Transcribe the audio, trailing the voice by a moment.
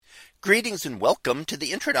Greetings and welcome to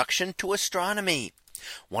the introduction to astronomy.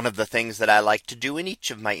 One of the things that I like to do in each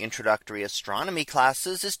of my introductory astronomy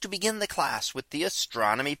classes is to begin the class with the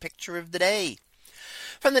astronomy picture of the day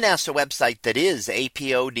from the NASA website, that is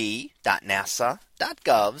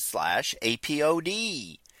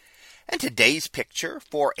apod.nasa.gov/apod. And today's picture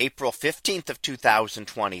for April 15th of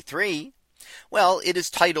 2023. Well, it is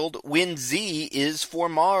titled When Z is for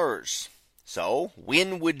Mars. So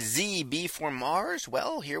when would Z be for Mars?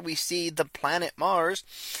 Well, here we see the planet Mars,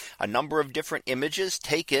 a number of different images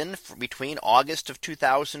taken between August of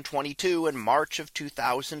 2022 and March of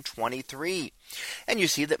 2023. And you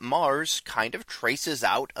see that Mars kind of traces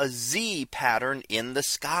out a Z pattern in the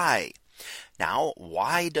sky. Now,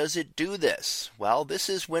 why does it do this? Well, this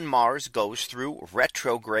is when Mars goes through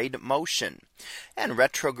retrograde motion. And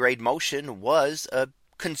retrograde motion was a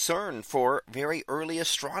concern for very early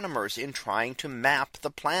astronomers in trying to map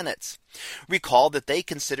the planets. Recall that they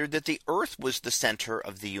considered that the Earth was the center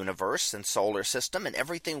of the universe and solar system, and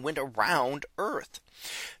everything went around Earth.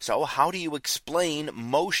 So how do you explain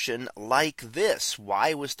motion like this?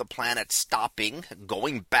 Why was the planet stopping,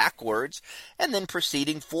 going backwards, and then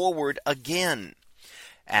proceeding forward again?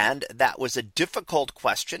 And that was a difficult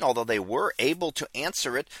question, although they were able to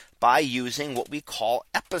answer it by using what we call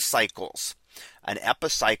epicycles. An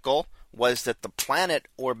epicycle was that the planet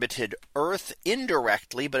orbited Earth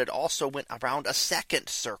indirectly, but it also went around a second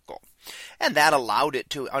circle. And that allowed it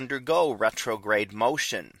to undergo retrograde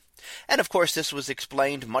motion. And of course, this was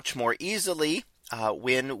explained much more easily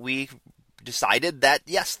when we decided that,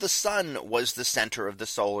 yes, the sun was the center of the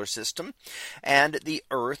solar system and the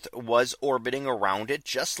Earth was orbiting around it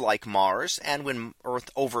just like Mars. And when Earth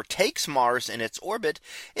overtakes Mars in its orbit,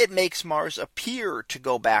 it makes Mars appear to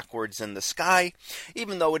go backwards in the sky,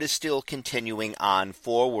 even though it is still continuing on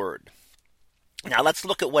forward. Now let's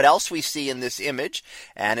look at what else we see in this image.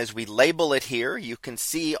 And as we label it here, you can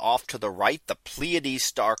see off to the right the Pleiades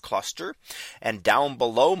star cluster. And down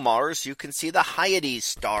below Mars, you can see the Hyades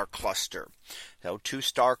star cluster. So two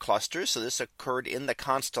star clusters. So this occurred in the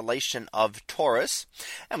constellation of Taurus.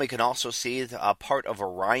 And we can also see a part of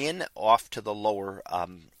Orion off to the lower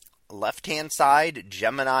left hand side,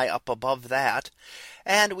 Gemini up above that.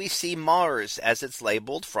 And we see Mars as it's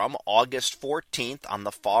labeled from August 14th on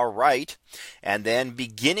the far right, and then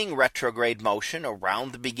beginning retrograde motion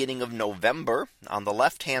around the beginning of November on the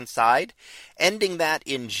left hand side, ending that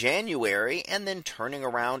in January, and then turning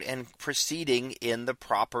around and proceeding in the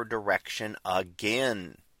proper direction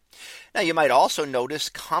again. Now you might also notice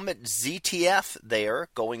Comet ZTF there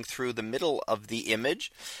going through the middle of the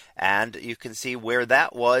image, and you can see where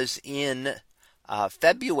that was in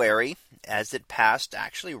February, as it passed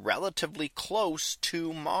actually relatively close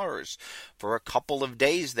to Mars. For a couple of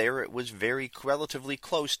days there, it was relatively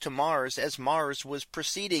close to Mars as Mars was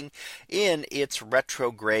proceeding in its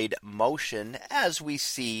retrograde motion, as we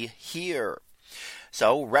see here.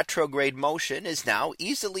 So retrograde motion is now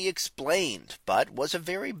easily explained, but was a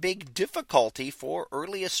very big difficulty for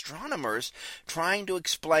early astronomers trying to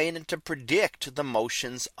explain and to predict the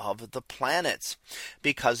motions of the planets,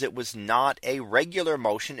 because it was not a regular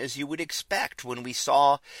motion as you would expect when we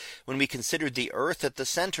considered the Earth at the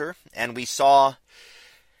center and we saw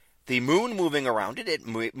the moon moving around it. It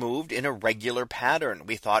moved in a regular pattern.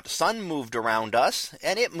 We thought sun moved around us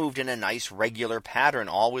and it moved in a nice regular pattern,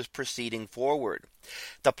 always proceeding forward.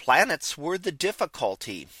 The planets were the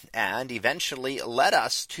difficulty and eventually led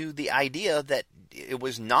us to the idea that it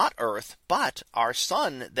was not Earth, but our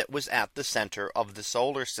sun that was at the center of the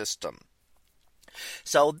solar system.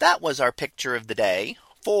 So that was our picture of the day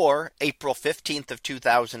for April 15th of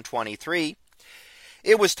 2023.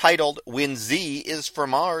 It was titled When Z is for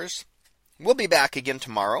Mars. We'll be back again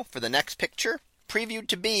tomorrow for the next picture, previewed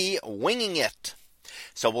to be Winging It.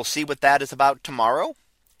 So we'll see what that is about tomorrow.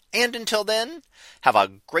 And until then, have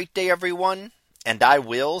a great day, everyone, and I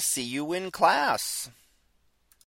will see you in class.